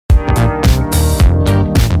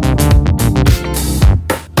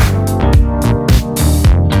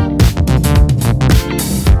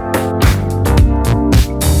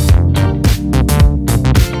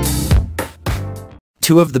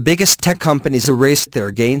two of the biggest tech companies erased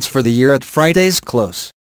their gains for the year at Friday's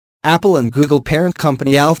close. Apple and Google parent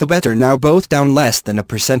company Alphabet are now both down less than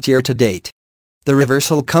 1% year-to-date. The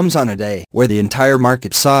reversal comes on a day where the entire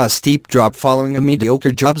market saw a steep drop following a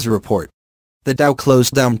mediocre jobs report. The Dow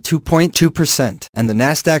closed down 2.2% and the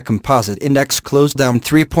Nasdaq Composite Index closed down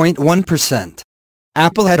 3.1%.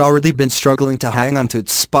 Apple had already been struggling to hang on to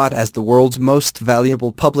its spot as the world's most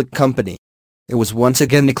valuable public company. It was once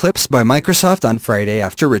again eclipsed by Microsoft on Friday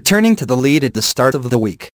after returning to the lead at the start of the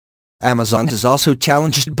week. Amazon has also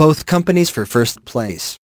challenged both companies for first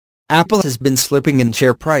place. Apple has been slipping in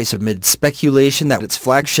share price amid speculation that its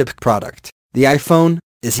flagship product, the iPhone,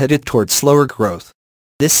 is headed toward slower growth.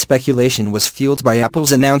 This speculation was fueled by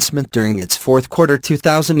Apple's announcement during its fourth quarter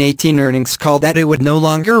 2018 earnings call that it would no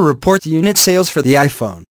longer report unit sales for the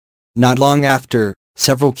iPhone. Not long after,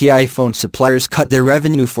 several key iPhone suppliers cut their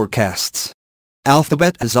revenue forecasts.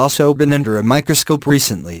 Alphabet has also been under a microscope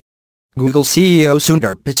recently. Google CEO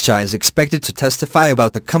Sundar Pichai is expected to testify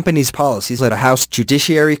about the company's policies at a House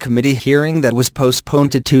Judiciary Committee hearing that was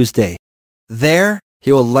postponed to Tuesday. There,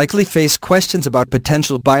 he will likely face questions about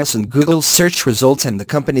potential bias in Google's search results and the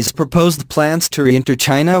company's proposed plans to re-enter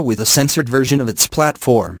China with a censored version of its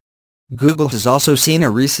platform. Google has also seen a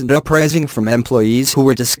recent uprising from employees who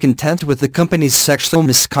were discontent with the company's sexual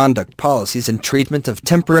misconduct policies and treatment of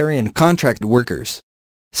temporary and contract workers.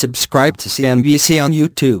 Subscribe to CNBC on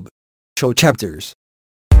YouTube. Show chapters.